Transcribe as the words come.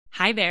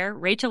Hi there,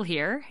 Rachel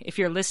here. If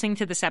you're listening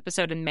to this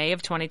episode in May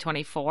of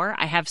 2024,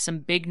 I have some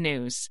big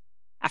news.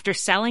 After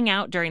selling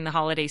out during the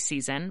holiday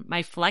season,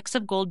 my Flecks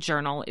of Gold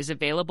journal is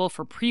available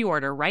for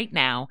pre-order right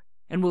now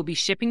and will be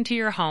shipping to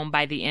your home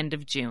by the end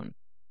of June.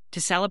 To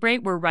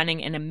celebrate, we're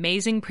running an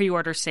amazing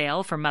pre-order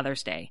sale for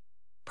Mother's Day.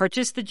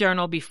 Purchase the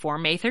journal before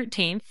May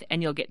 13th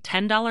and you'll get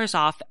 $10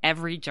 off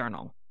every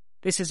journal.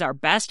 This is our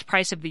best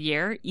price of the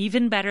year,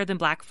 even better than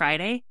Black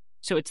Friday,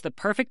 so it's the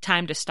perfect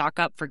time to stock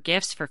up for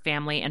gifts for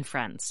family and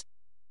friends.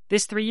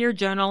 This 3-year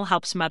journal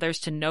helps mothers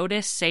to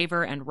notice,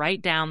 savor, and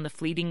write down the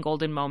fleeting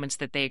golden moments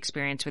that they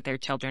experience with their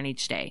children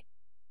each day.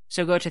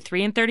 So go to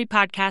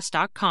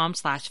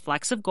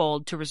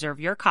 3in30podcast.com/flecksofgold to reserve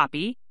your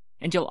copy,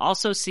 and you'll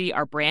also see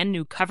our brand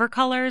new cover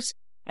colors,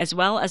 as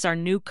well as our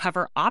new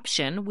cover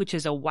option, which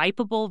is a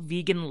wipeable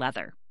vegan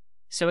leather.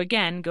 So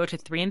again, go to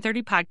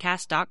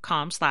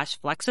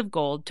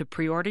 3in30podcast.com/flecksofgold to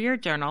pre-order your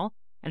journal,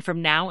 and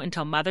from now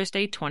until Mother's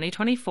Day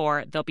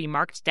 2024, they'll be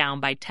marked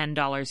down by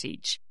 $10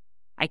 each.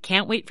 I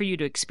can't wait for you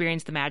to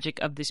experience the magic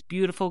of this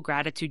beautiful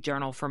gratitude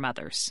journal for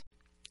mothers.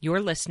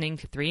 You're listening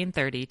to 3 in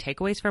 30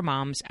 Takeaways for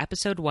Moms,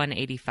 episode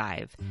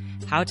 185,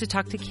 How to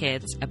Talk to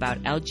Kids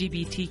About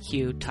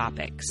LGBTQ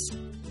Topics.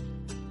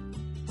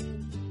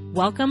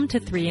 Welcome to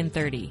 3 in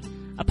 30,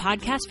 a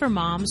podcast for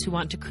moms who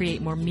want to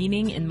create more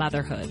meaning in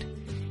motherhood.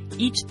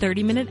 Each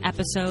 30-minute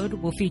episode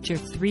will feature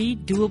 3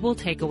 doable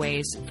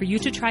takeaways for you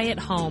to try at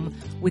home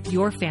with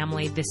your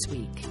family this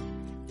week.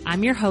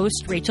 I'm your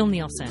host, Rachel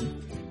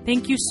Nielsen.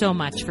 Thank you so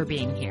much for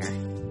being here.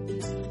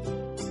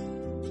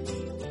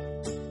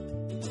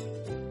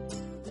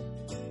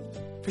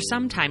 For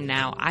some time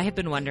now, I have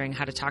been wondering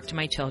how to talk to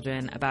my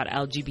children about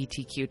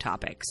LGBTQ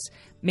topics.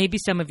 Maybe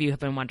some of you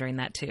have been wondering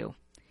that too.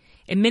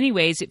 In many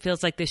ways, it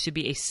feels like this should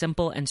be a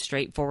simple and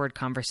straightforward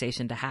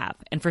conversation to have.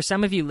 And for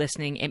some of you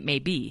listening, it may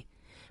be.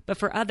 But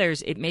for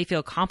others, it may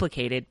feel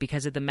complicated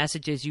because of the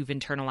messages you've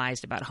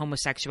internalized about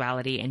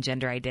homosexuality and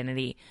gender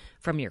identity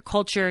from your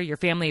culture, your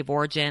family of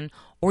origin,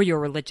 or your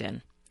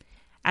religion.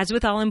 As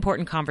with all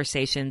important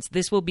conversations,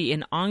 this will be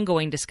an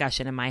ongoing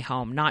discussion in my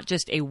home, not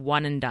just a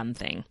one-and-done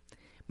thing.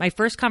 My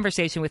first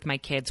conversation with my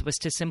kids was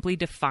to simply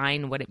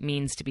define what it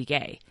means to be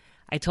gay.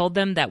 I told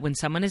them that when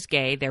someone is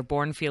gay, they're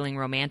born feeling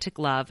romantic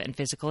love and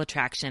physical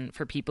attraction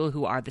for people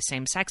who are the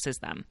same sex as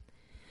them.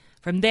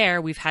 From there,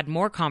 we've had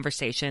more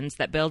conversations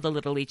that build a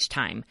little each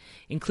time,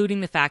 including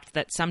the fact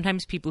that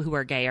sometimes people who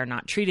are gay are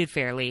not treated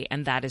fairly,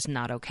 and that is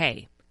not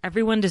okay.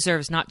 Everyone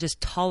deserves not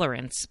just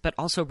tolerance, but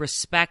also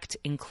respect,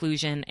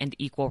 inclusion, and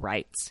equal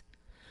rights.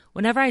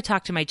 Whenever I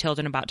talk to my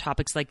children about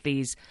topics like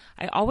these,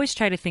 I always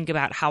try to think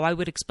about how I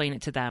would explain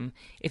it to them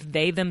if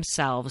they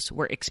themselves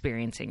were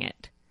experiencing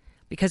it.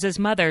 Because as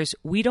mothers,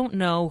 we don't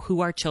know who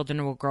our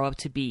children will grow up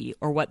to be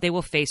or what they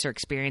will face or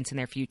experience in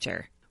their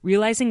future.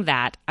 Realizing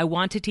that, I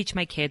want to teach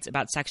my kids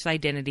about sexual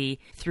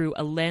identity through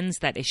a lens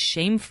that is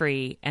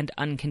shame-free and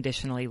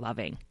unconditionally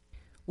loving.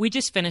 We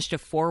just finished a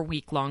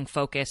 4-week-long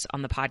focus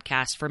on the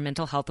podcast for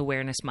Mental Health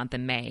Awareness Month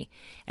in May,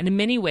 and in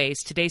many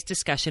ways, today's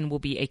discussion will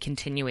be a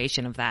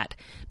continuation of that,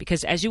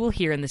 because as you will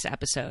hear in this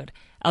episode,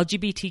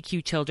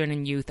 LGBTQ children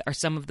and youth are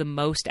some of the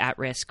most at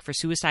risk for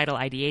suicidal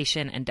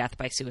ideation and death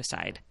by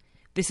suicide.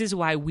 This is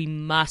why we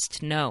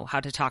must know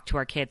how to talk to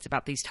our kids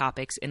about these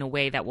topics in a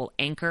way that will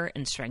anchor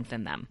and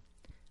strengthen them.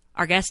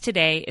 Our guest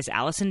today is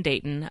Allison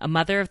Dayton, a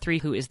mother of 3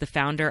 who is the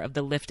founder of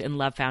the Lift and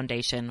Love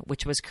Foundation,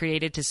 which was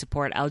created to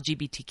support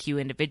LGBTQ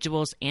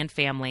individuals and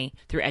family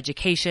through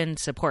education,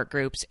 support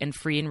groups, and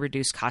free and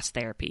reduced cost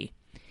therapy.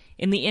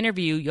 In the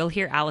interview, you'll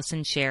hear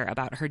Allison share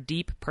about her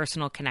deep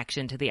personal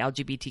connection to the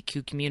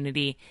LGBTQ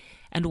community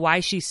and why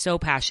she's so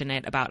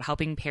passionate about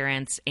helping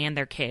parents and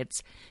their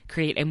kids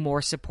create a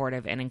more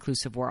supportive and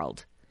inclusive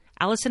world.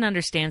 Allison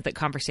understands that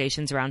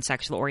conversations around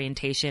sexual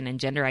orientation and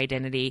gender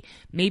identity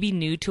may be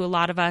new to a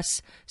lot of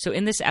us, so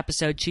in this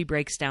episode, she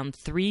breaks down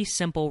 3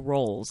 simple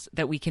roles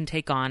that we can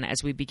take on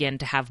as we begin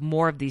to have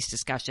more of these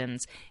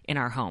discussions in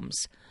our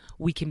homes.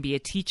 We can be a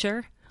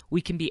teacher,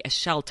 we can be a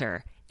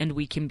shelter, and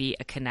we can be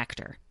a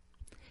connector.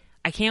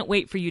 I can't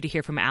wait for you to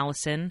hear from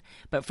Allison,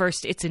 but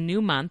first, it's a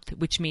new month,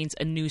 which means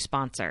a new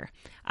sponsor.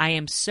 I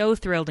am so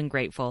thrilled and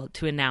grateful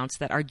to announce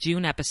that our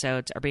June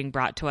episodes are being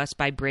brought to us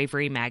by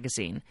Bravery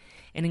Magazine,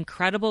 an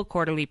incredible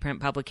quarterly print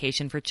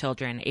publication for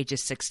children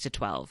ages 6 to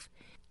 12.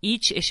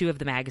 Each issue of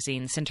the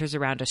magazine centers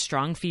around a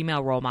strong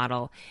female role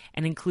model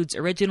and includes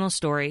original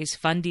stories,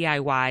 fun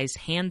DIYs,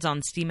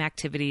 hands-on STEAM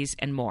activities,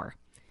 and more.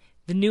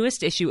 The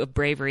newest issue of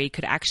Bravery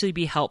could actually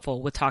be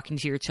helpful with talking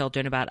to your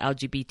children about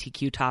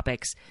LGBTQ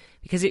topics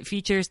because it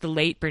features the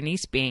late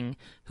Bernice Bing,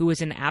 who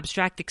was an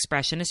abstract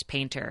expressionist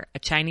painter, a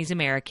Chinese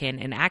American,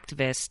 an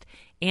activist,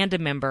 and a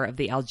member of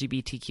the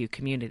LGBTQ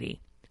community.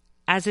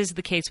 As is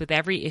the case with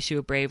every issue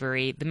of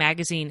Bravery, the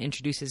magazine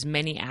introduces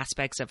many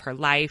aspects of her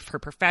life, her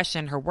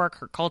profession, her work,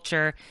 her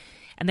culture,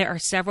 and there are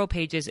several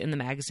pages in the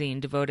magazine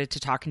devoted to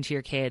talking to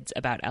your kids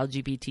about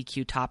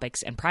LGBTQ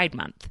topics and Pride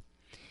Month.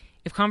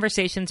 If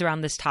conversations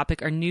around this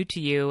topic are new to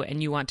you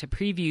and you want to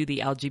preview the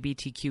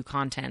LGBTQ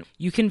content,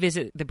 you can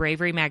visit the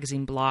Bravery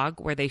Magazine blog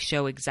where they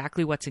show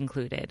exactly what's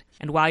included.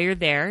 And while you're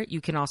there,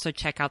 you can also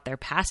check out their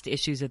past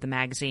issues of the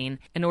magazine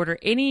and order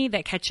any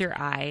that catch your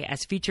eye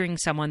as featuring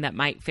someone that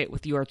might fit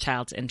with your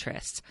child's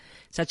interests,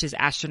 such as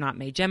astronaut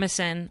Mae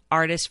Jemison,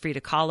 artist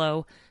Frida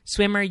Kahlo,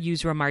 swimmer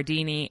Yusra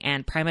Mardini,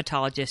 and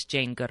primatologist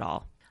Jane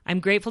Goodall. I'm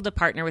grateful to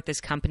partner with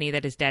this company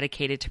that is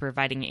dedicated to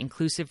providing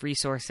inclusive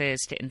resources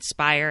to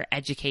inspire,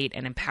 educate,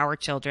 and empower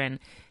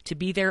children to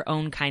be their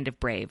own kind of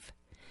brave.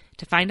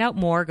 To find out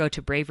more, go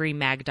to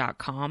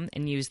braverymag.com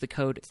and use the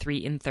code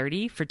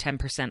 3in30 for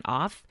 10%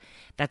 off.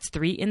 That's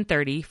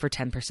 3in30 for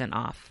 10%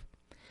 off.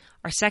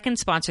 Our second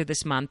sponsor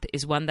this month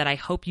is one that I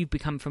hope you've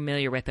become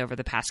familiar with over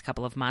the past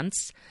couple of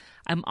months.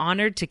 I'm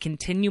honored to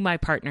continue my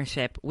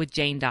partnership with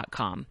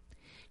Jane.com.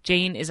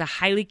 Jane is a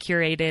highly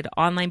curated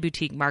online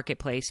boutique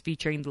marketplace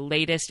featuring the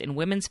latest in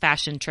women's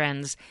fashion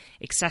trends,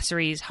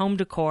 accessories, home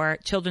decor,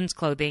 children's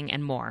clothing,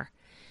 and more.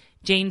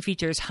 Jane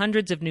features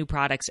hundreds of new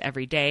products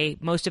every day,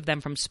 most of them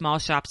from small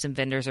shops and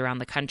vendors around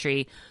the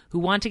country who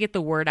want to get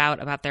the word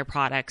out about their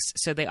products,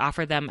 so they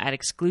offer them at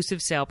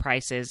exclusive sale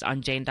prices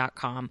on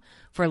Jane.com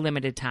for a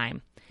limited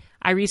time.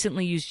 I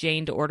recently used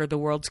Jane to order the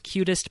world's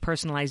cutest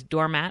personalized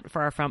doormat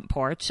for our front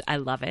porch. I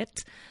love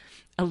it.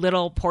 A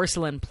little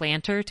porcelain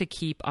planter to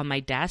keep on my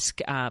desk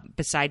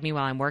beside me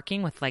while I'm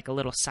working with like a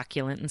little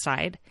succulent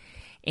inside,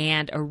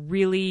 and a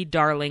really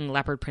darling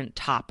leopard print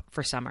top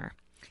for summer.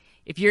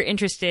 If you're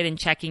interested in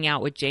checking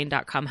out what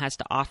Jane.com has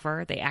to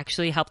offer, they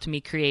actually helped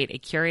me create a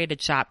curated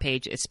shop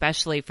page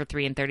especially for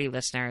 3 in 30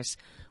 listeners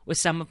with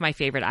some of my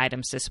favorite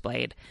items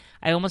displayed.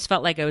 I almost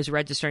felt like I was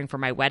registering for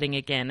my wedding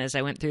again as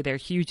I went through their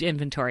huge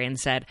inventory and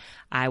said,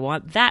 I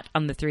want that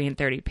on the 3 in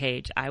 30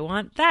 page. I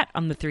want that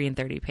on the 3 in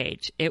 30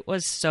 page. It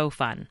was so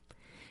fun.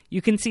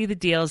 You can see the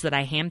deals that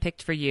I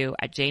handpicked for you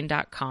at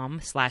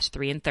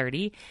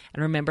jane.com/3in30.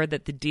 And remember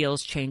that the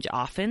deals change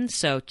often,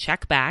 so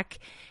check back.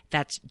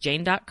 That's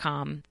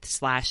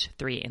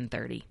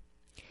jane.com/3in30.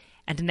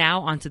 And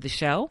now onto the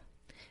show.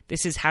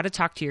 This is how to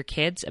talk to your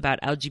kids about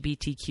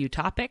LGBTQ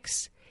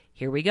topics.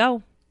 Here we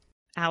go.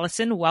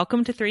 Allison,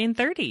 welcome to 3 in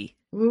 30.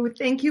 Ooh,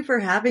 thank you for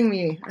having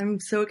me. I'm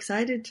so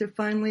excited to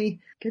finally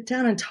get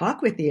down and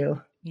talk with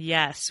you.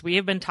 Yes, we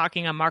have been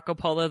talking on Marco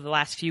Polo the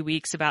last few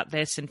weeks about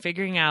this and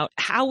figuring out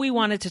how we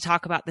wanted to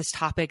talk about this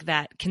topic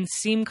that can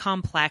seem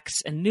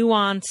complex and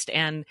nuanced.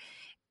 And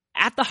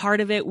at the heart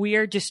of it, we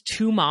are just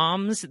two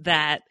moms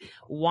that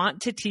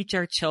want to teach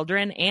our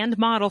children and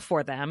model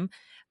for them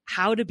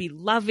how to be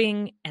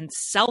loving and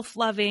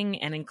self-loving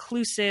and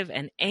inclusive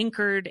and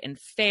anchored and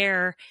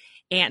fair,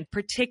 and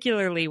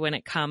particularly when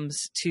it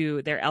comes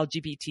to their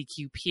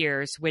LGBTQ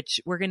peers, which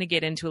we're going to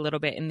get into a little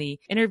bit in the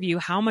interview,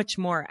 how much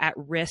more at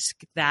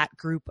risk that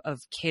group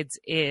of kids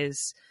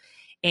is.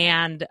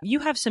 And you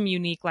have some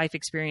unique life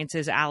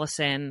experiences,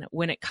 Allison,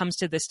 when it comes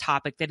to this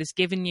topic that has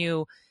given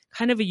you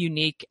kind of a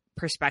unique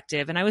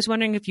perspective. And I was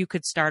wondering if you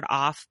could start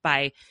off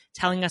by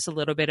telling us a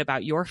little bit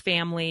about your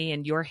family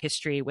and your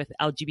history with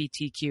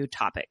LGBTQ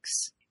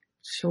topics.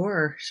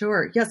 Sure.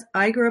 Yes,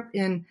 I grew up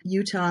in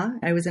Utah.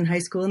 I was in high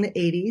school in the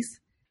 80s.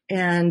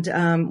 And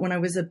when I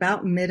was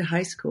about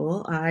mid-high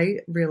school, I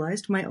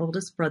realized my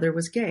oldest brother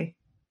was gay.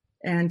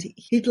 And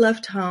he'd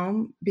left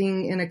home.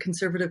 Being in a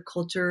conservative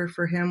culture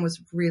for him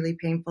was really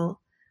painful.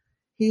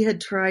 He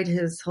had tried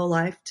his whole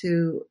life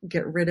to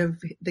get rid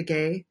of the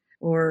gay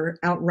or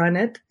outrun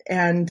it,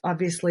 and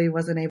obviously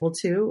wasn't able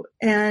to.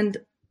 And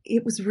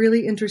it was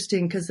really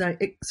interesting because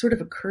it sort of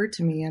occurred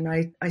to me, and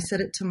I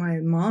said it to my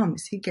mom,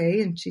 is he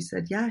gay? And she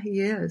said, yeah, he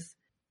is.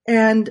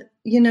 And,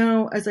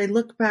 as I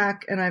look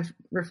back and I've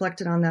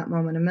reflected on that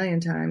moment a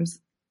million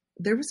times,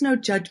 there was no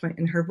judgment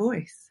in her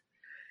voice.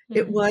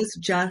 Mm-hmm. It was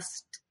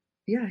just,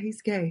 yeah,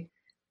 he's gay.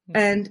 Mm-hmm.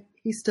 And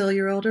he's still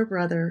your older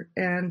brother,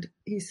 and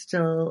he's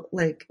still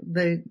like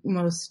the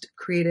most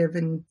creative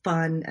and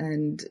fun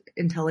and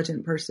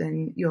intelligent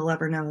person you'll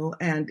ever know.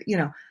 And,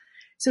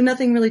 so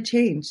nothing really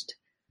changed.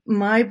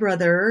 My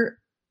brother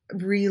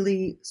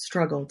really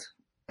struggled.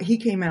 He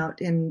came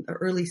out in the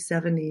early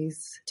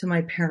 70s to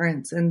my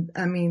parents. And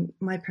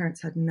my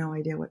parents had no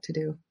idea what to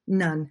do.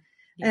 None.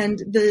 Yeah. And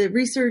the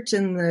research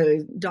and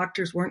the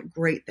doctors weren't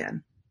great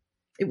then.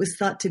 It was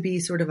thought to be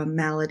sort of a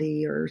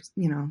malady or,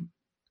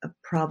 a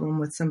problem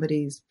with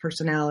somebody's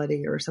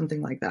personality or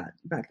something like that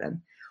back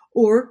then,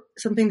 or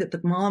something that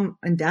the mom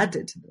and dad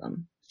did to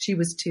them. She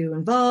was too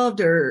involved,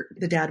 or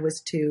the dad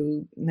was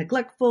too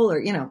neglectful,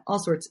 or, all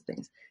sorts of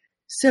things.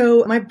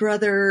 So my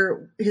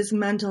brother, his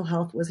mental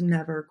health was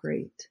never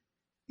great.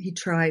 He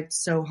tried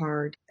so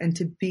hard, and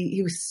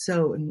he was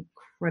so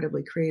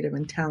incredibly creative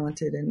and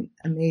talented and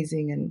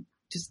amazing and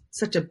just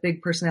such a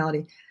big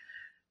personality.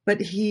 But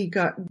he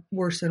got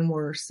worse and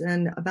worse.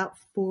 And about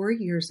 4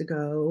 years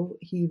ago,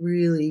 he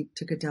really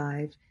took a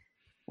dive,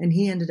 and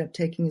he ended up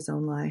taking his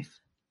own life.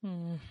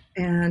 Mm.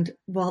 And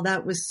while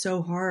that was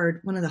so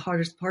hard, one of the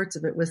hardest parts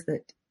of it was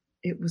that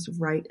it was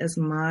right as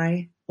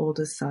my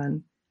oldest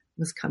son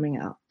was coming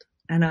out.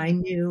 And I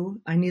knew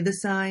the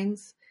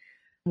signs.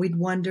 We'd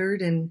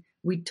wondered, and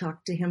We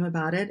talked to him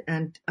about it,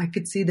 and I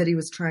could see that he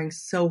was trying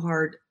so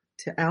hard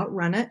to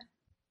outrun it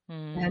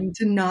and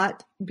to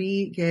not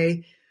be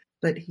gay,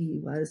 but he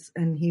was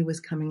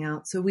coming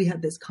out. So we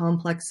had this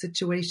complex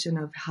situation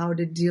of how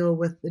to deal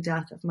with the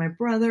death of my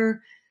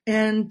brother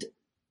and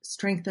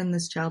strengthen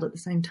this child at the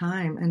same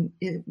time. And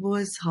it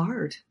was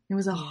hard. It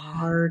was a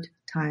hard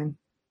time.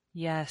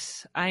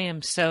 Yes, I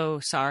am so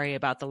sorry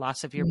about the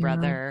loss of your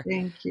brother.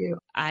 Thank you.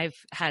 I've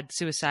had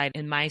suicide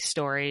in my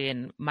story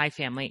and my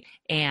family,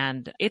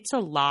 and it's a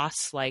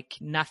loss like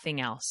nothing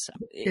else.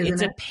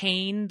 It's a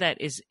pain that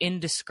is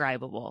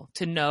indescribable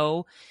to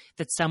know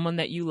that someone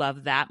that you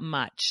love that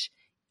much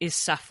is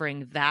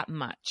suffering that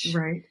much.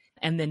 Right.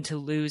 And then to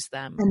lose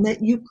them. And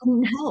that you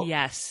couldn't help.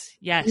 Yes.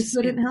 You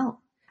couldn't help.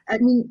 I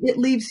mean, it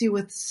leaves you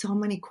with so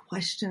many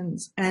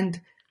questions and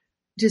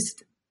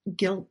just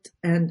guilt.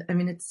 And I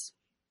mean,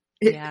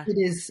 it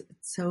is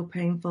so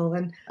painful.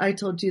 And I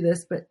told you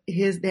this, but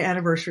the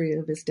anniversary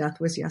of his death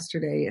was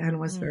yesterday and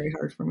was very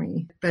hard for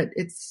me. But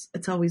it's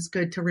always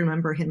good to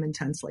remember him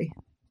intensely.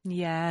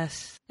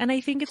 Yes. And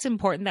I think it's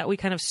important that we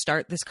kind of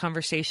start this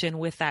conversation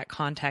with that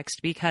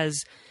context,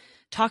 because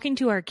talking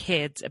to our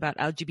kids about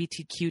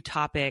LGBTQ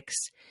topics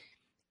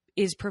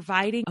is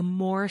providing a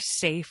more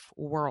safe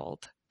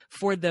world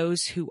for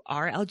those who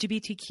are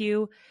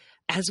LGBTQ,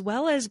 as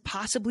well as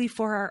possibly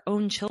for our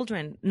own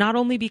children, not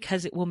only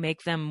because it will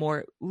make them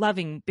more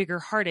loving, bigger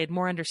hearted,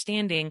 more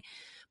understanding,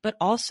 but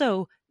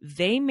also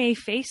they may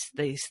face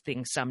these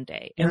things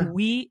someday. Yeah. And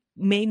we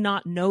may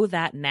not know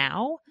that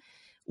now,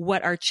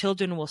 what our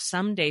children will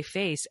someday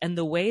face, and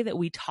the way that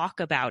we talk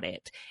about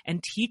it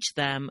and teach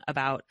them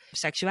about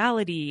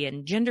sexuality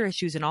and gender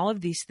issues and all of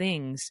these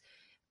things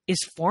is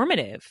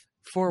formative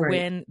for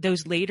when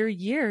those later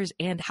years,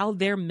 and how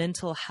their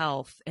mental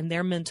health and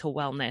their mental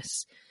wellness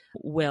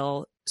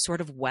will sort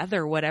of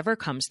weather whatever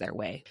comes their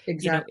way,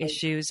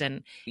 issues.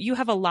 And you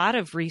have a lot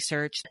of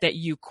research that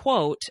you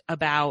quote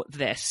about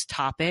this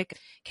topic.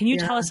 Can you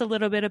tell us a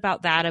little bit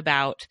about that,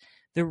 about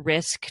the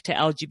risk to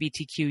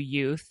LGBTQ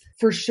youth?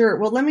 For sure.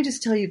 Well, let me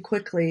just tell you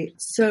quickly.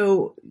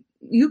 So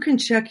you can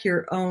check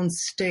your own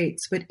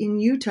states, but in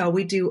Utah,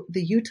 we do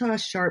the Utah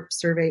SHARP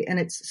survey, and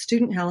it's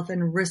Student Health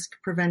and Risk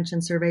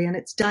Prevention Survey, and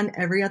it's done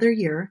every other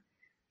year.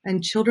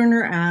 And children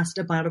are asked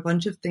about a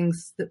bunch of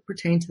things that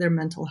pertain to their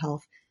mental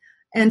health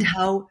and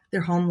how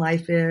their home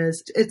life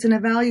is. It's an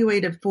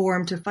evaluative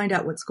forum to find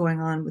out what's going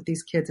on with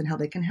these kids and how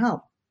they can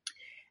help.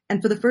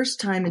 And for the first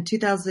time in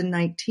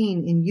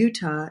 2019 in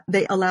Utah,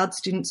 they allowed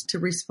students to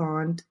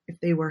respond if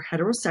they were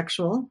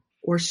heterosexual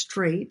or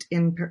straight,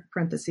 in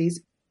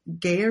parentheses,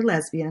 gay or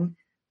lesbian,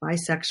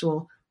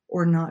 bisexual,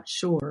 or not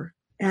sure.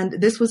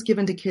 And this was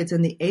given to kids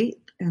in the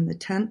 8th and the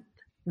 10th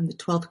and the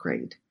 12th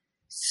grade.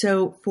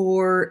 So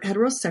for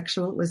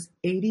heterosexual, it was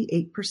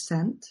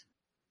 88%.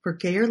 For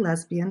gay or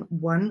lesbian,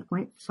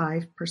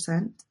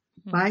 1.5%.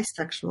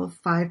 Bisexual,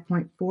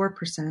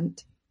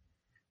 5.4%.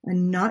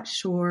 And not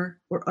sure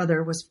or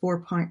other was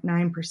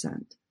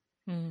 4.9%.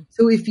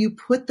 So if you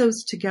put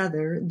those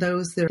together,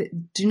 those that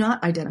do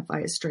not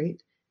identify as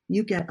straight,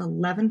 you get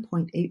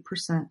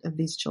 11.8% of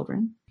these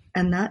children.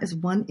 And that is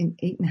 1 in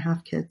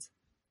 8.5 kids.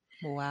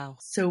 Wow.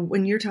 So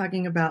when you're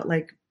talking about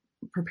like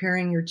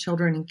preparing your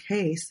children in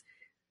case,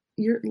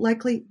 you're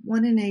likely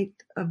 1 in 8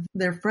 of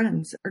their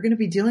friends are going to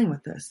be dealing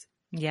with this.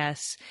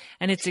 Yes.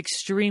 And it's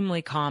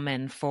extremely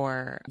common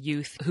for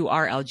youth who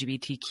are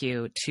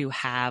LGBTQ to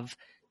have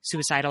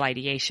suicidal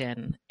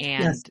ideation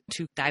and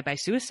to die by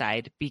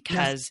suicide,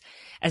 because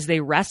as they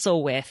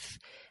wrestle with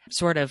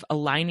sort of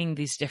aligning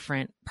these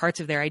different parts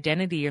of their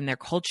identity and their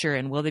culture,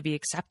 and will they be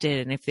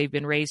accepted? And if they've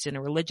been raised in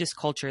a religious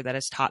culture that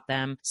has taught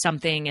them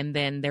something, and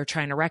then they're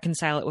trying to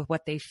reconcile it with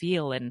what they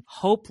feel, and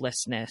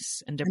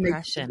hopelessness and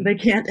depression. And they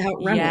can't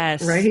outrun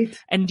it, right?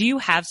 And do you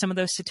have some of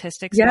those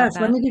statistics? Yes,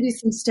 let me give you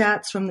some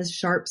stats from the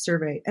SHARP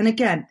survey. And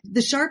again,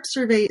 the SHARP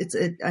survey, it's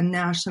a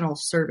national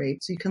survey,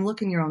 so you can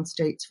look in your own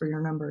states for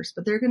your numbers,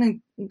 but they're going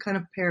to kind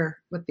of pair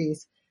with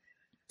these.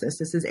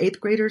 This is 8th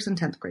graders and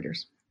 10th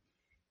graders.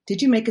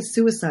 Did you make a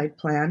suicide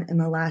plan in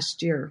the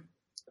last year?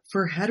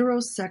 For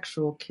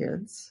heterosexual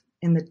kids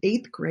in the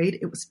 8th grade,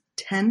 it was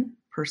 10%,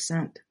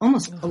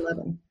 almost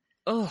 11.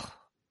 Oh.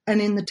 And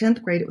in the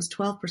 10th grade, it was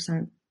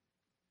 12%.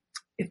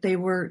 If they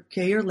were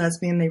gay or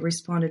lesbian, they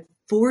responded.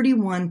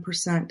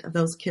 41% of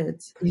those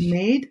kids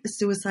made a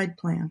suicide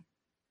plan.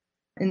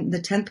 In the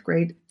 10th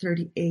grade,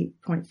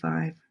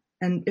 38.5.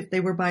 And if they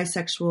were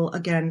bisexual,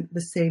 again,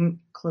 the same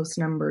close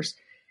numbers.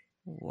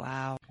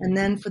 Wow. And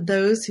then for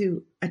those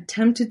who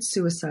attempted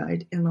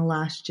suicide in the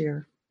last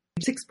year,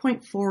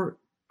 6.4%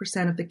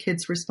 of the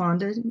kids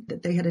responded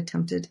that they had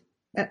attempted.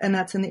 And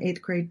that's in the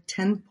 8th grade,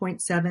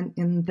 10.7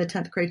 in the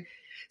 10th grade.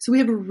 So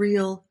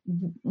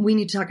we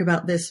need to talk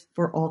about this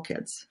for all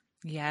kids.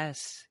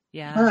 Yes.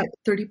 Yeah. But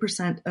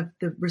 30% of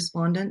the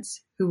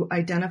respondents who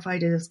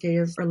identified as gay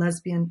or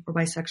lesbian or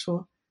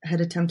bisexual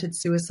had attempted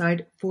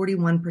suicide,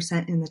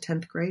 41% in the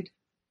 10th grade.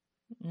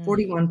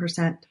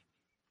 41%.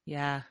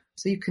 Yeah.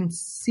 So you can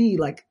see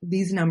like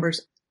these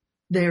numbers,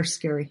 they're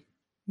scary.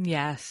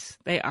 Yes,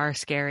 they are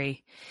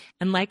scary.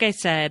 And like I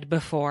said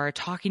before,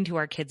 talking to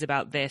our kids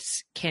about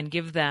this can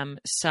give them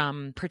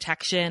some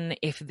protection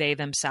if they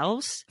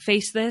themselves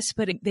face this,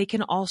 but they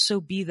can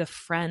also be the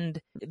friend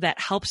that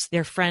helps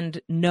their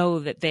friend know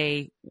that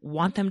they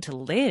want them to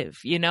live,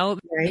 you know?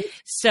 Right.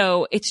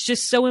 So it's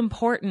just so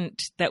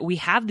important that we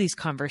have these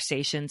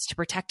conversations to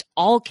protect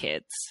all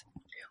kids.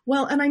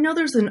 Well, and I know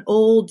there's an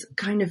old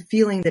kind of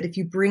feeling that if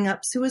you bring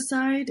up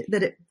suicide,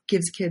 that it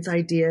gives kids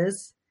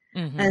ideas.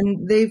 Mm-hmm.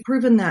 And they've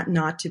proven that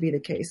not to be the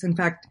case. In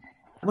fact,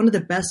 one of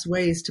the best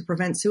ways to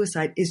prevent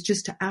suicide is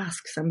just to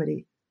ask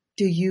somebody,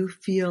 do you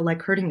feel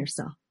like hurting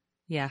yourself?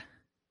 Yeah.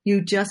 You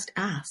just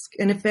ask.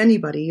 And if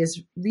anybody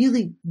is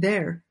really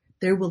there,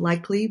 they will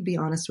likely be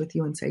honest with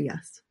you and say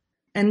yes.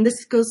 And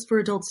this goes for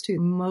adults too.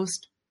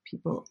 Most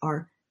people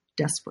are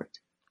desperate.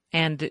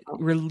 And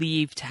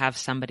relieved to have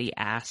somebody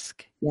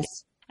ask. Yes.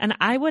 And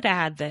I would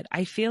add that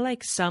I feel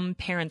like some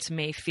parents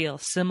may feel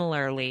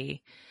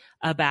similarly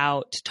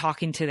about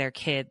talking to their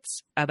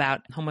kids about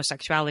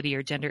homosexuality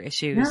or gender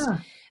issues,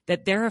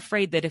 that they're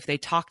afraid that if they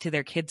talk to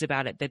their kids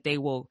about it, that they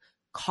will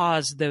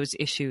cause those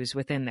issues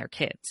within their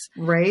kids.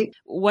 Right.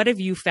 What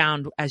have you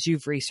found as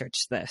you've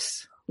researched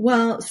this?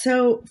 Well,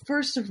 so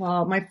first of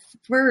all, my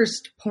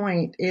first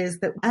point is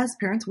that as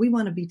parents, we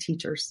want to be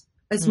teachers.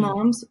 As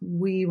moms,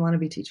 we want to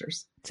be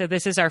teachers. So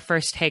this is our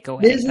first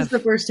takeaway. This is the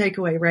first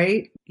takeaway,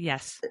 right?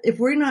 Yes. If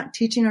we're not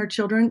teaching our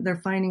children, they're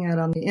finding out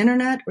on the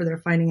internet or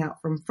they're finding out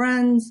from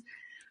friends.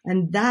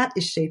 And that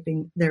is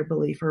shaping their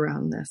belief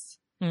around this,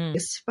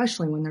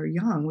 especially when they're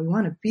young. We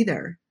want to be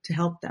there to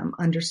help them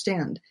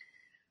understand.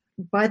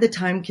 By the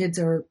time kids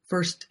are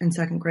first and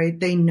second grade,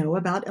 they know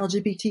about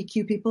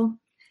LGBTQ people.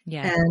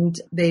 Yeah. And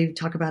they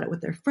talk about it with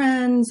their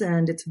friends,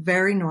 and it's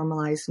very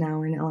normalized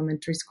now in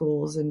elementary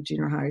schools and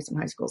junior highs and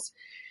high schools.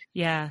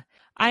 Yeah.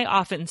 I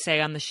often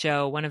say on the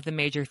show, one of the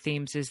major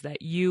themes is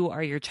that you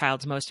are your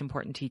child's most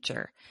important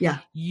teacher. Yeah.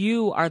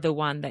 You are the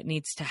one that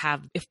needs to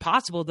have, if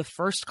possible, the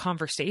first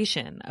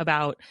conversation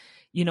about,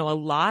 you know, a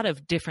lot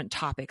of different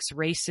topics,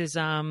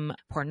 racism,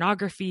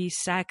 pornography,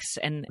 sex,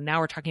 and now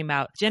we're talking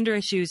about gender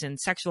issues and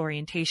sexual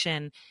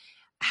orientation.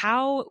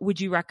 How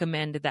would you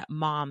recommend that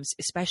moms,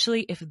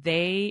 especially if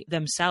they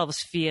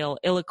themselves feel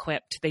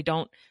ill-equipped, they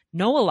don't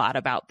know a lot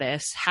about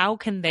this, how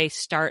can they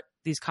start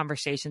these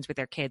conversations with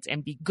their kids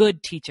and be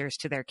good teachers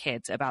to their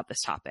kids about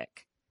this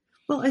topic?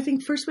 Well, I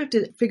think first we have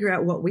to figure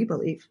out what we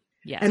believe.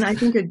 Yes. And I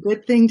think a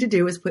good thing to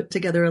do is put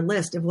together a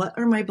list of what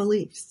are my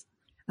beliefs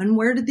and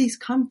where did these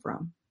come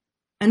from?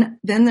 And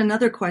then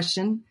another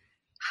question,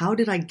 how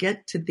did I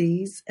get to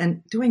these?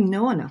 And do I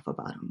know enough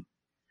about them?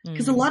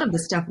 Because a lot of the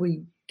stuff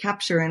we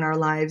capture in our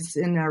lives,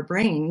 in our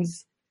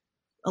brains,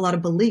 a lot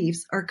of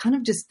beliefs are kind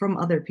of just from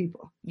other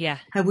people. Yeah.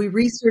 Have we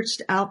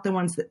researched out the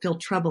ones that feel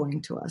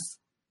troubling to us?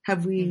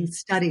 Have we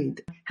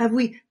studied? Have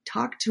we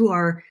talked to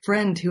our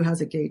friend who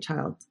has a gay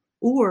child?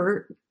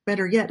 Or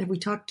better yet, have we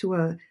talked to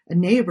a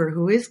neighbor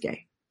who is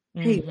gay?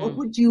 Hey, what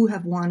would you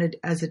have wanted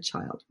as a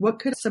child? What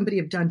could somebody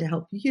have done to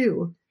help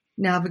you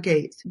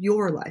navigate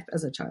your life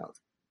as a child?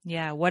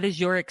 Yeah. What is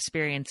your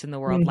experience in the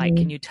world like?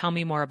 Can you tell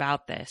me more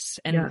about this?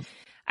 And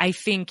I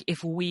think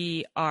if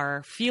we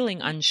are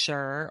feeling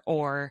unsure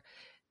or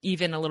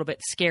even a little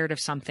bit scared of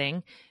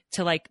something,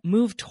 to like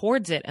move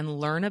towards it and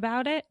learn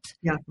about it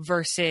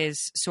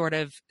versus sort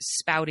of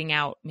spouting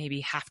out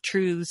maybe half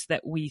truths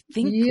that we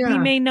think we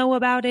may know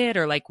about it,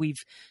 or like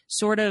we've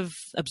sort of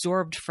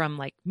absorbed from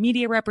like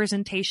media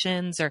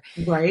representations, or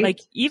like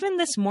even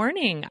this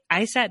morning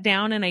I sat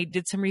down and I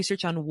did some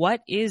research on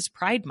what is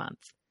Pride Month.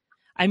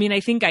 I mean,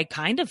 I think I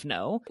kind of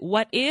know.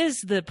 What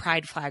is the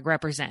pride flag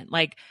represent?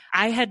 Like,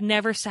 I had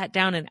never sat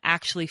down and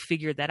actually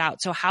figured that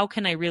out. So how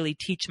can I really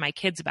teach my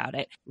kids about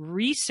it?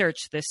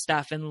 Research this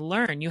stuff and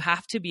learn. You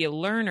have to be a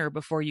learner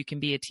before you can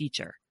be a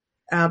teacher.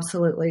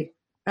 Absolutely.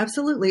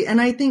 Absolutely. And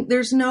I think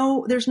there's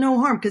no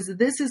harm, because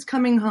this is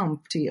coming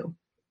home to you.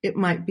 It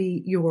might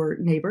be your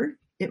neighbor.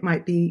 It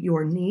might be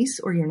your niece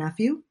or your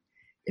nephew.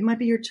 It might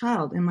be your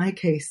child, in my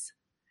case.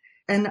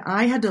 And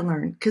I had to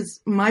learn,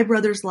 because my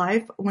brother's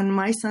life, when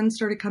my son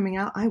started coming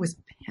out, I was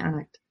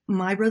panicked.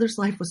 My brother's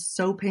life was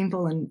so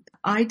painful, and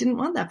I didn't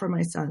want that for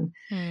my son.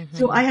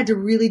 So I had to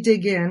really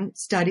dig in,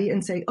 study,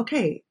 and say,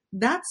 okay,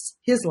 that's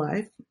his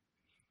life.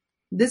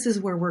 This is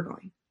where we're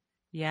going.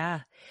 Yeah.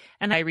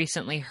 And I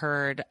recently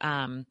heard,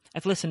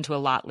 I've listened to a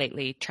lot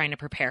lately trying to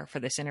prepare for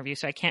this interview,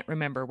 so I can't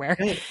remember where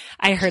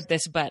I heard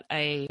this, but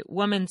a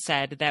woman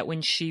said that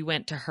when she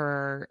went to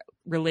her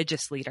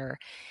religious leader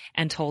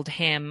and told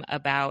him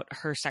about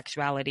her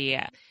sexuality,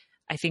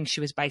 I think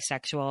she was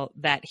bisexual,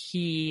 that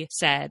he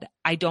said,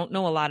 I don't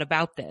know a lot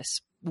about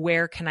this.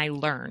 Where can I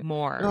learn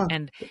more?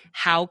 And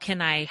how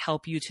can I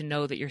help you to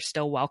know that you're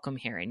still welcome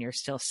here and you're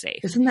still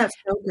safe? Isn't that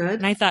so good?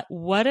 And I thought,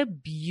 what a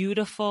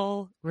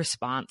beautiful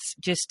response,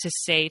 just to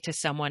say to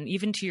someone,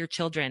 even to your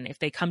children, if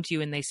they come to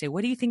you and they say,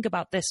 what do you think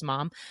about this,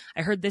 Mom?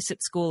 I heard this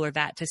at school, or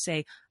that, to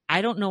say,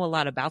 I don't know a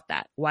lot about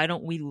that. Why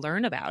don't we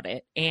learn about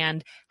it?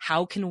 And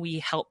how can we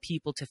help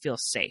people to feel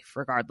safe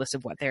regardless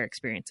of what their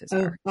experiences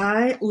are?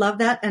 I love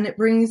that. And it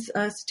brings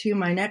us to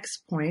my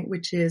next point,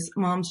 which is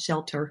mom's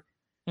shelter.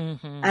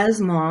 Mm-hmm.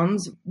 As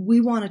moms, we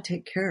want to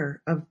take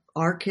care of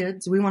our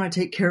kids. We want to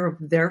take care of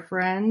their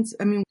friends.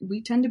 I mean,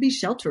 we tend to be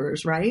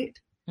shelterers, right?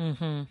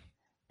 Mm-hmm.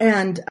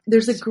 And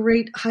there's a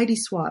great Heidi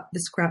Swapp, the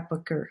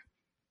scrapbooker,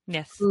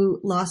 Yes. who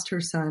lost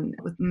her son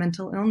with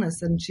mental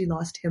illness, and she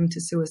lost him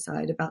to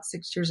suicide about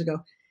 6 years ago.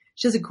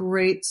 She has a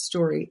great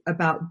story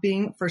about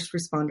being first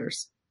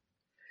responders.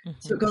 Mm-hmm.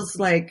 So it goes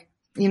like,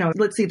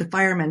 let's see, the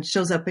fireman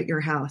shows up at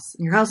your house,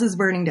 and your house is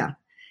burning down.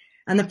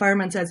 And the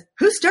fireman says,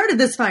 "Who started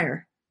this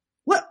fire?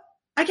 What?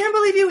 I can't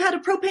believe you had a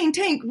propane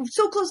tank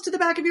so close to the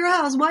back of your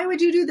house. Why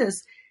would you do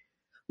this?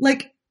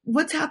 Like,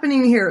 what's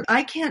happening here?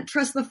 I can't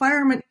trust the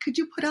fireman. Could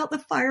you put out the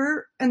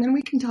fire and then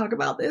we can talk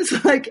about this?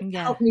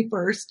 Help me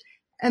first.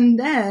 And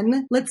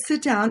then let's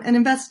sit down and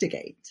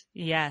investigate."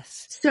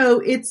 Yes. So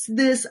it's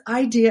this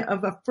idea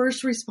of a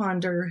first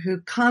responder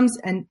who comes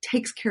and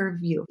takes care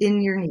of you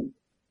in your need.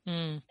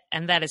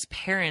 And that as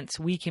parents,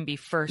 we can be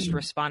first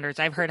responders.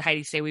 I've heard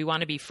Heidi say we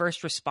want to be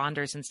first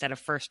responders instead of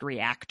first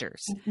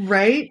reactors.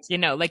 Right.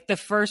 Like the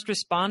first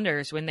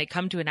responders, when they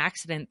come to an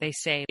accident, they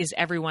say, "Is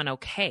everyone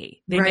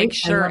okay?" They Right. make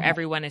sure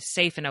everyone is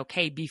safe and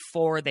okay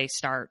before they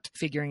start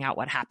figuring out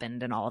what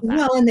happened and all of that.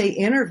 Well, and they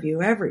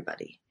interview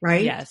everybody,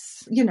 right? Yes.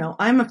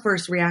 I'm a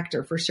first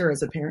reactor for sure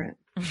as a parent.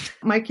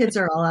 My kids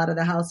are all out of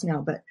the house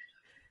now, but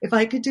if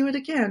I could do it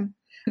again.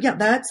 Yeah,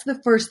 that's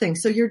the first thing.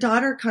 So your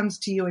daughter comes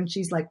to you and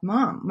she's like,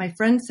 "Mom, my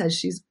friend says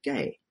she's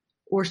gay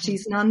or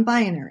she's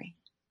non-binary."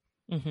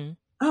 Mm-hmm.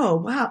 Oh,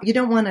 wow. You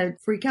don't want to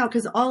freak out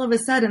because all of a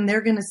sudden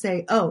they're going to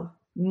say, "Oh,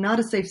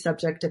 not a safe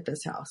subject at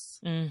this house.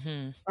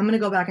 Mm-hmm. I'm going to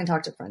go back and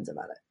talk to friends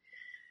about it."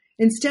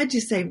 Instead, you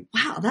say,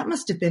 "Wow, that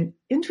must have been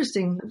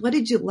interesting. What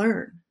did you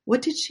learn?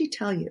 What did she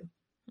tell you?"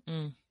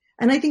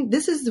 And I think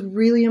this is the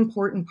really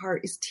important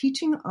part, is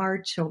teaching our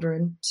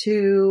children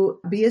to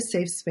be a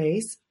safe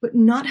space, but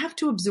not have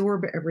to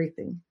absorb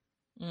everything.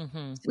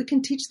 Mm-hmm. We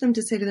can teach them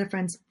to say to their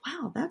friends,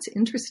 "Wow, that's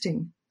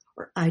interesting,"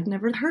 or "I'd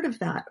never heard of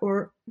that,"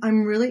 or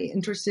 "I'm really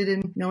interested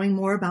in knowing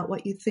more about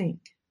what you think."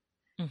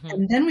 Mm-hmm.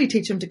 And then we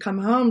teach them to come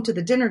home to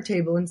the dinner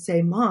table and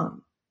say,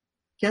 "Mom,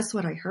 guess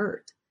what I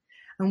heard?"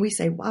 And we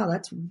say, "Wow,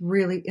 that's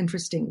really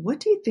interesting. What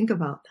do you think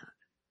about that?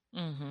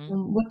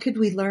 Mm-hmm. What could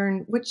we learn,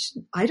 which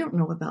I don't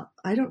know about?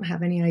 I don't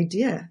have any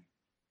idea."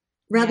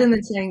 Rather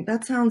than saying,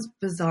 "That sounds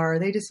bizarre.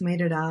 They just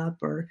made it up,"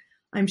 or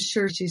 "I'm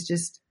sure she's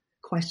just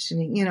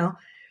questioning,"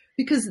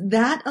 because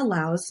that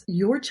allows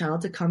your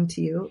child to come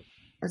to you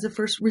as a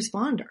first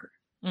responder.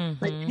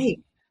 Mm-hmm. Like,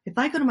 hey, if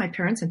I go to my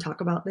parents and talk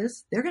about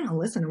this, they're going to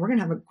listen and we're going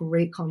to have a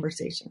great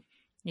conversation.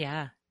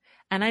 Yeah.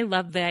 And I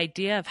love the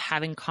idea of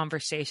having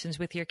conversations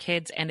with your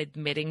kids and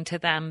admitting to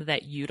them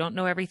that you don't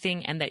know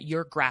everything and that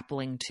you're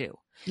grappling too.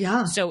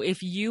 Yeah. So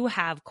if you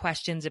have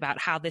questions about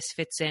how this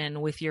fits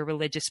in with your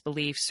religious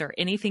beliefs or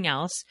anything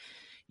else,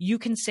 you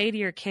can say to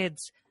your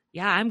kids,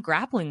 "Yeah, I'm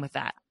grappling with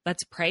that.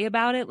 Let's pray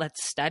about it.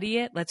 Let's study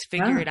it. Let's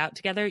figure it out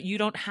together." You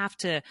don't have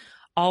to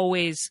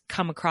always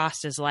come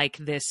across as like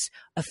this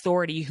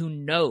authority who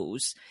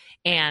knows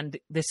and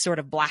this sort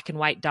of black and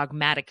white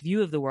dogmatic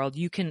view of the world.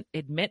 You can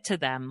admit to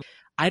them,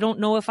 "I don't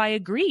know if I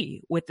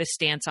agree with the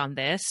stance on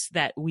this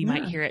that we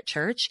might hear at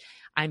church.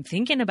 I'm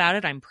thinking about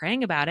it. I'm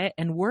praying about it."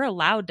 And we're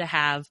allowed to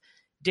have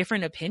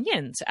different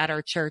opinions at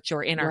our church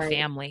or in our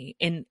family.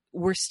 And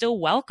we're still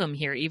welcome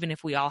here, even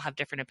if we all have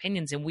different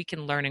opinions, and we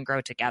can learn and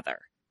grow together.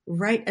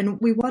 Right. And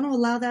we want to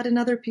allow that in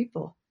other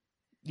people.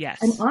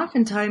 Yes. And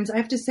oftentimes, I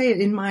have to say it,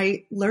 in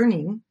my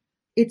learning,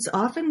 it's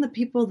often the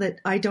people that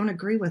I don't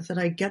agree with that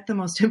I get the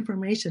most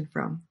information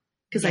from,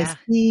 because I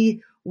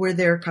see where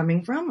they're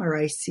coming from, or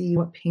I see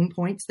what pain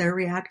points they're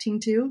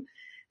reacting to.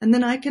 And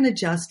then I can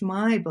adjust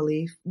my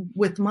belief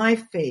with my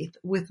faith,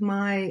 with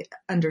my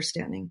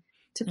understanding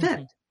to fit.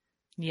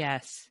 Mm-hmm.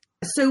 Yes.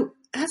 So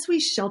as we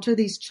shelter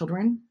these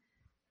children,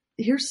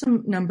 here's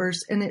some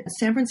numbers. And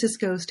San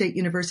Francisco State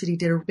University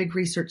did a big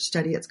research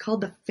study. It's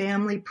called the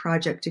Family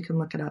Project. You can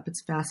look it up.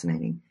 It's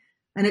fascinating.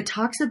 And it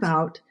talks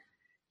about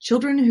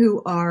children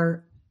who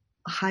are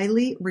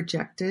highly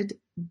rejected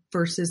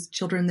versus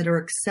children that are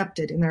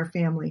accepted in their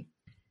family.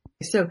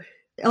 So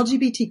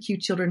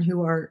LGBTQ children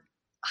who are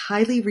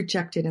highly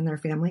rejected in their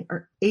family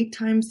are 8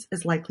 times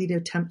as likely to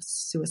attempt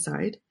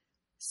suicide,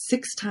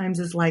 6 times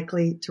as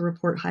likely to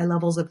report high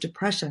levels of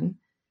depression,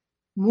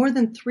 more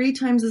than 3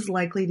 times as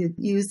likely to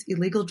use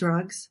illegal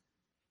drugs,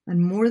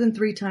 and more than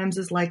 3 times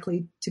as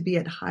likely to be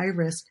at high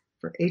risk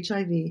for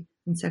HIV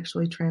and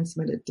sexually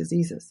transmitted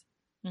diseases.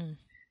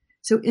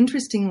 So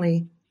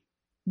interestingly,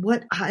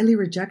 what highly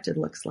rejected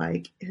looks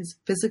like is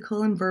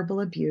physical and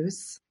verbal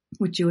abuse,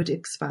 which you would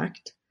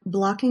expect,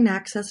 blocking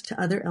access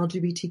to other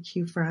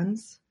LGBTQ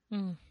friends,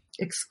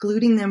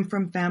 excluding them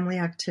from family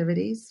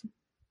activities,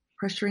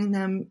 pressuring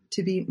them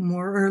to be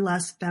more or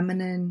less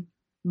feminine,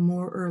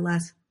 more or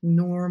less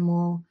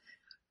normal,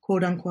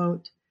 quote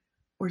unquote,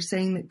 or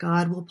saying that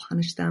God will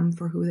punish them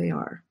for who they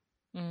are.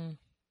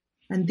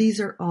 And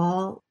these are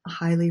all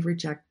highly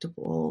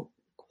rejectable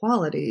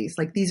qualities.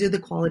 Like these are the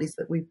qualities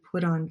that we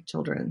put on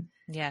children.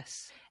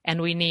 Yes. And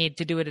we need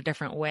to do it a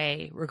different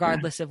way,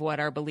 regardless of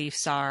what our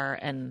beliefs are.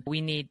 And we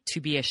need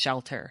to be a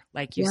shelter,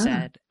 like you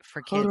said,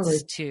 for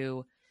kids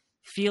to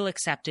feel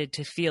accepted,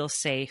 to feel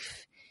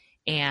safe.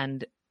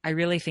 And I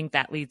really think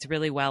that leads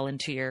really well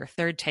into your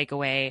third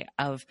takeaway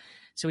of,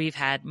 so we've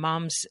had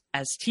moms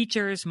as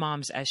teachers,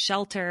 moms as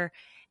shelter.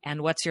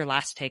 And what's your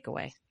last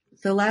takeaway?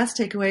 The last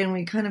takeaway, and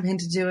we kind of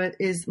hinted to it,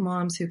 is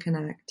moms who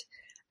connect.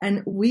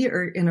 And we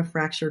are in a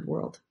fractured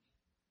world.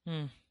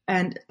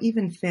 And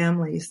even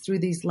families through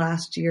these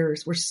last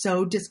years were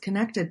so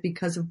disconnected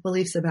because of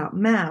beliefs about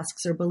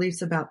masks or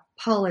beliefs about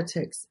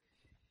politics.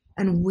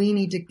 And we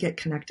need to get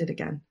connected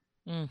again.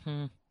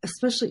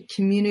 Especially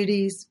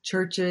communities,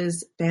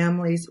 churches,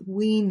 families,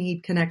 we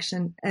need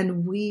connection.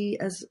 And we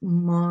as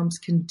moms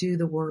can do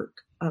the work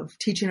of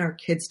teaching our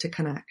kids to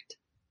connect.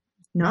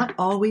 Not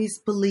always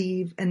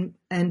believe and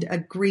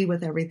agree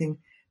with everything,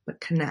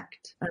 but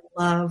connect and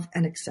love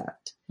and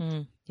accept.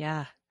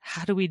 Yeah.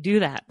 How do we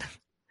do that?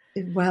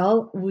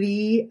 Well,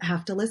 we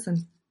have to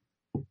listen.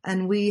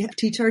 And we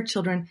teach our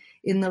children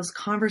in those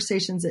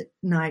conversations at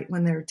night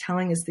when they're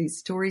telling us these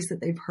stories that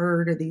they've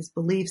heard or these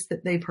beliefs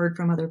that they've heard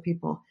from other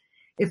people.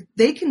 If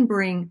they can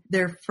bring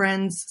their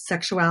friends'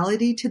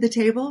 sexuality to the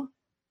table,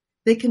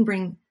 they can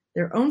bring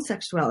their own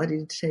sexuality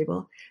to the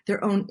table,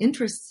 their own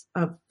interests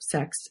of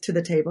sex to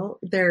the table,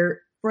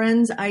 their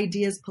friends'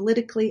 ideas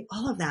politically,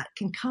 all of that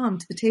can come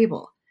to the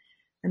table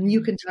and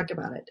you can talk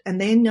about it. And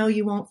they know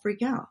you won't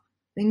freak out.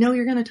 They know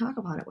you're going to talk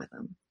about it with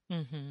them.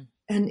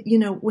 And,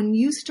 when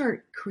you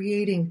start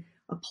creating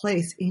a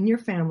place in your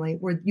family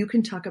where you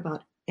can talk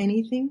about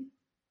anything,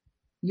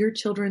 your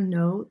children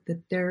know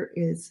that there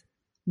is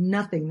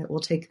nothing that will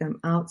take them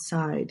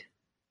outside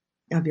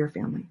of your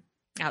family.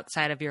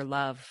 Outside of your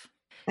love.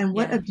 And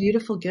what a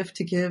beautiful gift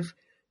to give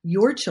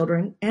your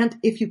children. And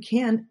if you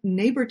can,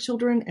 neighbor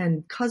children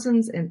and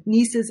cousins and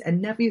nieces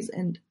and nephews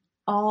and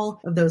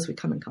all of those we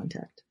come in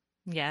contact.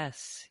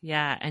 Yes.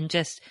 Yeah. And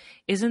just,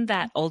 isn't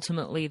that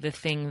ultimately the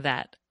thing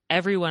that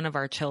every one of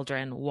our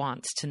children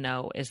wants to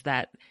know, is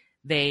that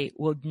they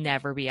will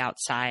never be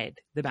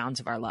outside the bounds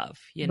of our love,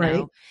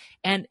 know,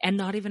 and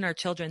not even our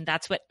children.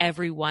 That's what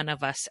every one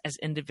of us as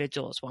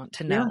individuals want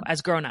to know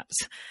as grownups.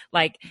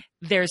 Like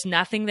there's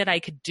nothing that I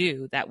could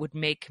do that would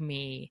make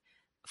me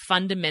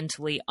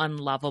fundamentally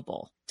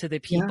unlovable to the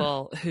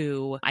people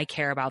who I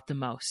care about the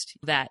most,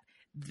 that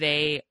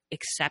they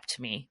accept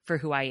me for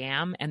who I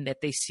am and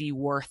that they see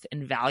worth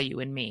and value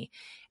in me.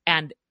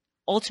 And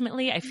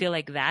ultimately, I feel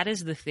like that is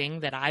the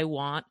thing that I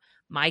want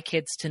my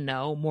kids to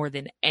know more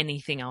than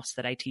anything else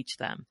that I teach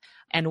them.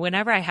 And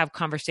whenever I have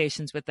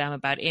conversations with them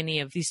about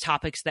any of these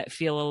topics that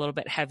feel a little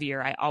bit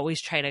heavier, I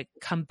always try to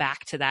come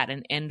back to that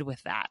and end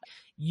with that.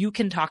 You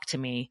can talk to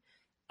me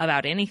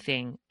about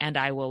anything and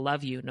I will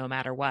love you no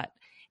matter what.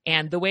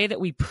 And the way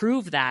that we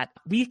prove that,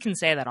 we can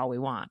say that all we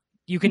want.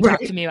 You can talk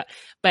to me about,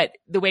 but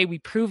the way we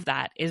prove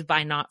that is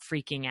by not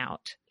freaking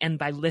out and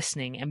by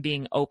listening and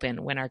being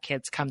open when our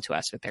kids come to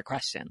us with their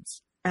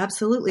questions.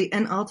 Absolutely.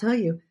 And I'll tell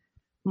you,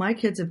 my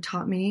kids have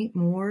taught me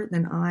more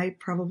than I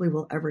probably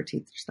will ever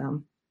teach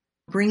them.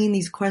 Bringing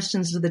these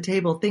questions to the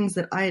table, things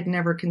that I had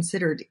never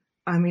considered.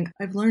 I mean,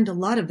 I've learned a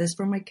lot of this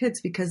from my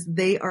kids because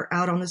they are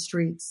out on the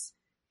streets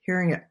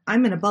hearing it.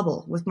 I'm in a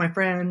bubble with my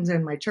friends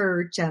and my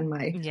church and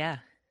my,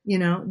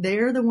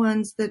 they're the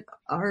ones that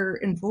are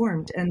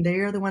informed and they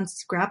are the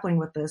ones grappling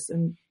with this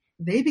and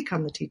they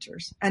become the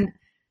teachers. And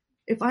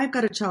if I've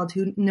got a child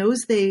who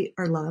knows they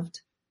are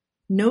loved,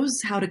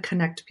 knows how to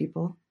connect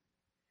people,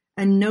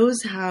 and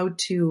knows how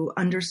to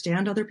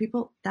understand other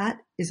people, that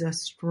is a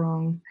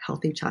strong,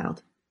 healthy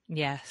child.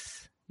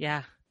 Yes.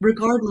 Yeah.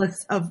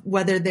 Regardless of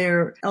whether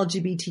they're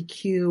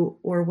LGBTQ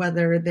or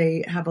whether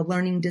they have a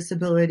learning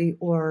disability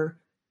or,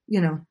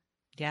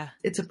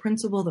 it's a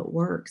principle that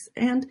works.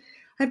 And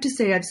I have to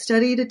say, I've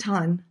studied a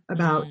ton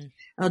about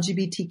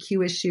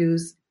LGBTQ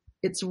issues.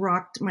 It's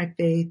rocked my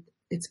faith.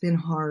 It's been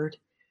hard.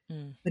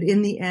 But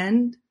in the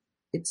end,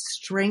 it's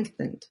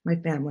strengthened my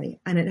family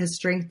and it has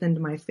strengthened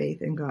my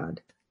faith in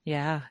God.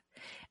 Yeah.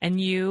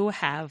 And you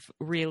have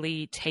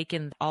really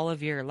taken all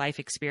of your life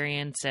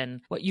experience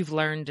and what you've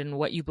learned and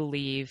what you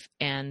believe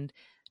and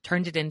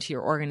turned it into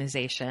your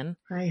organization.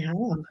 I have.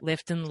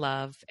 Lift and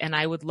Love. And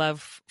I would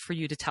love for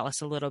you to tell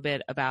us a little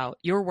bit about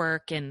your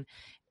work, and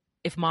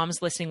if moms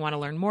listening want to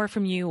learn more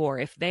from you, or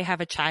if they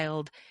have a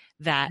child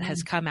that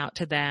has come out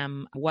to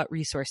them, what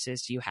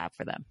resources do you have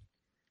for them?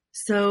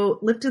 So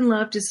Lift and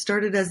Love just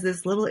started as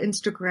this little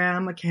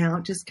Instagram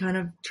account, just kind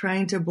of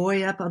trying to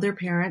buoy up other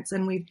parents.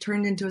 And we've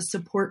turned into a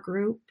support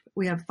group.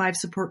 We have 5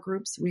 support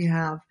groups. We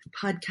have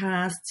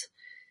podcasts.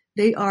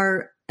 They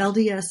are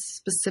LDS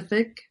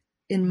specific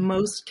in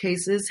most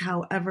cases.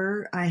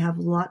 However, I have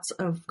lots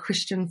of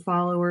Christian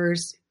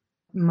followers,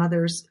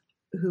 mothers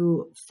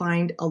who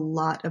find a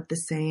lot of the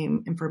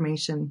same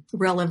information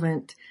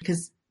relevant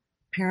because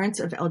parents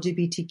of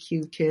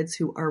LGBTQ kids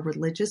who are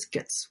religious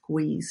get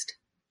squeezed.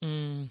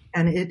 And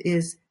it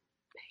is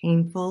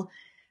painful.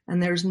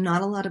 and there's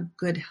not a lot of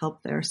good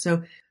help there.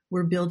 So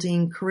we're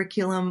building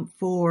curriculum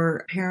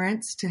for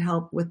parents to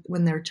help with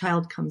when their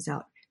child comes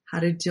out, how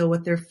to deal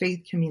with their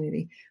faith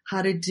community,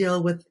 how to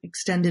deal with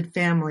extended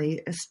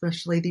family,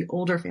 especially the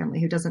older family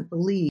who doesn't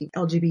believe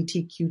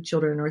LGBTQ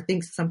children or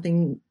thinks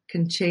something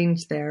can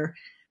change there.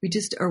 We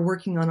just are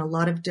working on a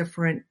lot of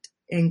different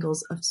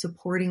angles of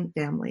supporting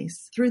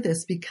families through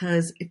this,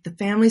 because if the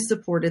family's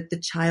supported,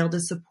 the child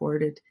is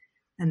supported,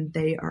 and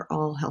they are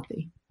all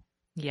healthy.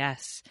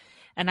 Yes.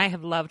 And I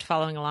have loved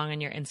following along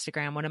on your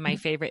Instagram. One of my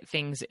favorite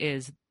things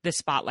is the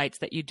spotlights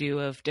that you do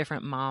of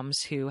different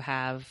moms who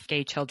have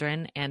gay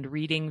children and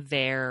reading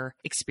their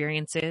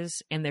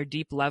experiences and their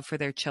deep love for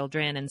their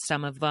children. And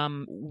some of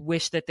them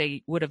wish that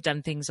they would have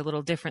done things a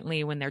little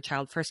differently when their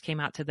child first came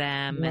out to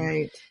them. Right.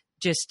 And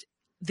just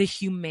the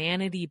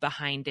humanity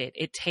behind it.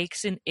 It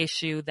takes an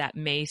issue that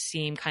may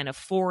seem kind of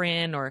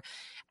foreign or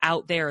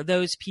out there,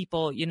 those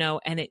people, you know,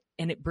 and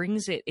it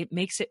brings it, it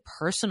makes it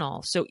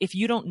personal. So if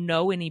you don't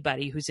know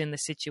anybody who's in the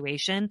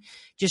situation,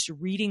 just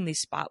reading these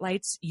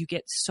spotlights, you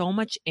get so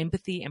much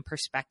empathy and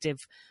perspective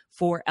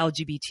for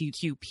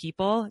LGBTQ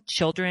people,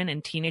 children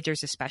and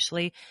teenagers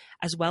especially,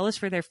 as well as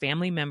for their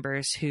family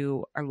members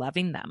who are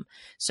loving them.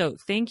 So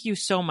thank you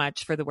so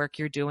much for the work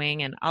you're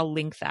doing, and I'll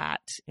link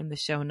that in the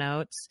show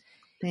notes.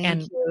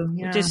 Thank you.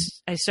 Yeah.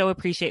 I so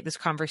appreciate this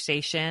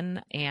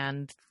conversation,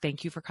 and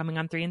thank you for coming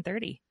on 3 in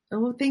 30.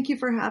 Oh, thank you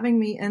for having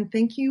me, and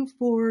thank you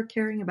for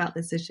caring about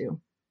this issue.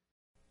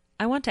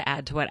 I want to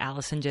add to what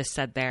Allison just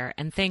said there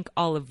and thank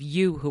all of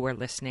you who are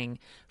listening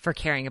for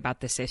caring about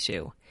this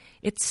issue.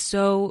 It's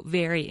so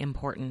very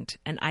important,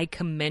 and I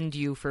commend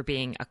you for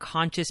being a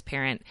conscious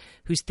parent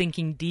who's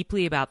thinking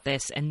deeply about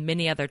this and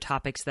many other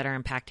topics that are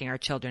impacting our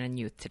children and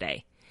youth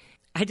today.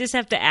 I just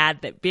have to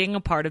add that being a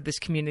part of this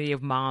community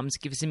of moms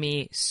gives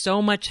me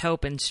so much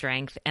hope and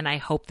strength, and I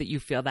hope that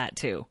you feel that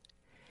too.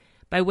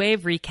 By way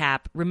of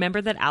recap,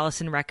 remember that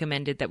Allison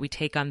recommended that we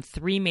take on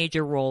 3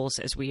 major roles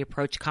as we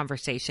approach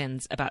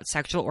conversations about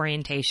sexual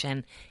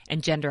orientation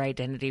and gender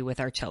identity with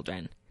our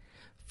children.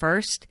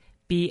 First,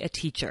 be a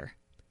teacher.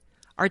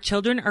 Our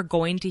children are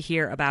going to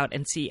hear about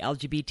and see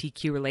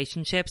LGBTQ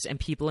relationships and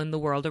people in the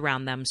world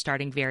around them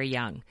starting very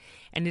young,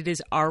 and it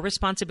is our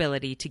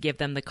responsibility to give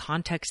them the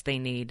context they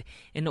need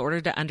in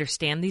order to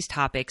understand these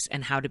topics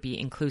and how to be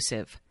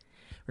inclusive.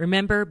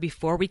 Remember,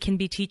 before we can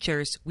be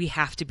teachers, we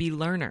have to be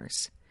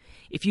learners.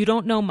 If you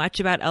don't know much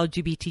about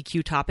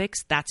LGBTQ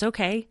topics, that's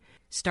okay.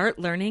 Start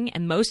learning,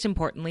 and most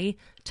importantly,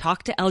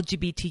 talk to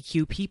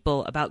LGBTQ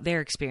people about their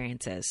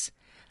experiences.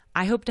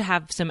 I hope to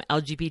have some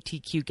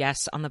LGBTQ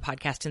guests on the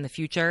podcast in the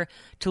future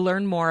to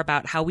learn more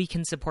about how we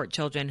can support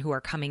children who are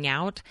coming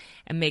out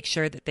and make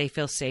sure that they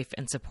feel safe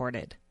and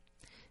supported.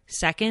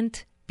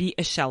 Second, be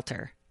a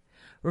shelter.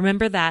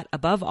 Remember that,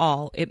 above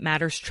all, it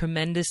matters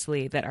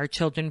tremendously that our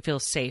children feel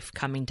safe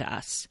coming to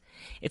us.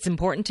 It's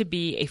important to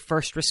be a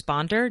first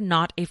responder,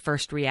 not a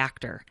first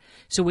reactor.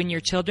 So when your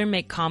children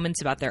make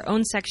comments about their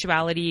own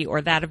sexuality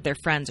or that of their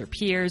friends or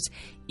peers,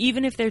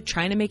 even if they're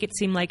trying to make it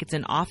seem like it's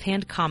an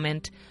offhand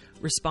comment,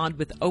 respond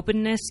with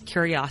openness,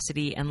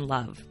 curiosity, and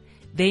love.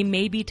 They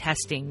may be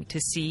testing to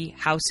see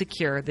how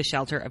secure the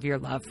shelter of your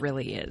love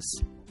really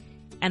is.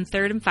 And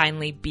third and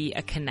finally, be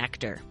a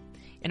connector.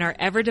 In our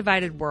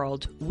ever-divided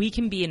world, we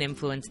can be an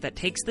influence that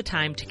takes the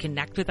time to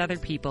connect with other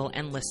people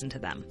and listen to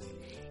them.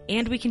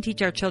 And we can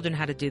teach our children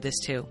how to do this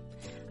too.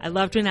 I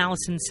loved when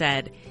Allison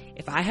said,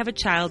 if I have a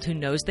child who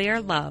knows they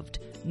are loved,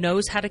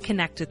 knows how to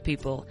connect with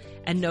people,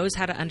 and knows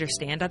how to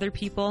understand other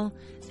people,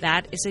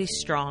 that is a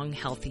strong,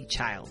 healthy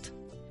child.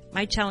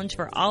 My challenge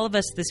for all of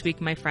us this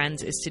week, my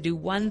friends, is to do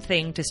one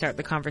thing to start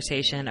the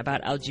conversation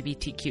about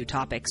LGBTQ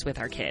topics with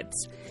our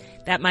kids.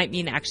 That might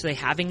mean actually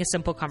having a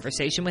simple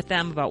conversation with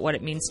them about what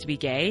it means to be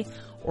gay,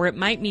 or it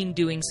might mean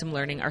doing some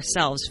learning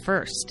ourselves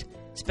first.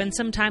 Spend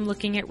some time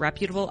looking at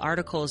reputable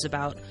articles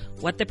about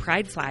what the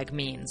pride flag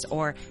means,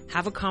 or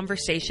have a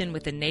conversation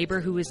with a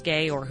neighbor who is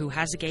gay or who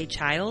has a gay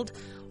child,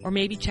 or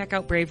maybe check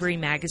out Bravery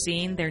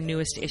Magazine, their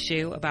newest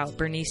issue about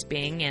Bernice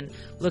Bing, and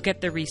look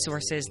at the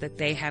resources that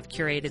they have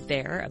curated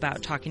there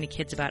about talking to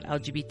kids about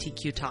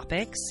LGBTQ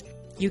topics.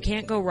 You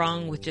can't go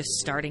wrong with just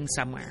starting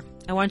somewhere.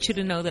 I want you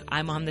to know that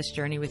I'm on this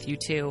journey with you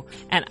too,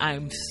 and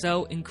I'm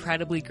so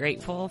incredibly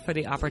grateful for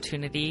the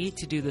opportunity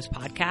to do this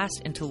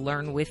podcast and to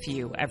learn with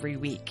you every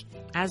week.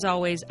 As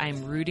always,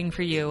 I'm rooting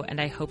for you,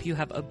 and I hope you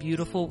have a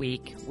beautiful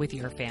week with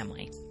your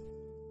family.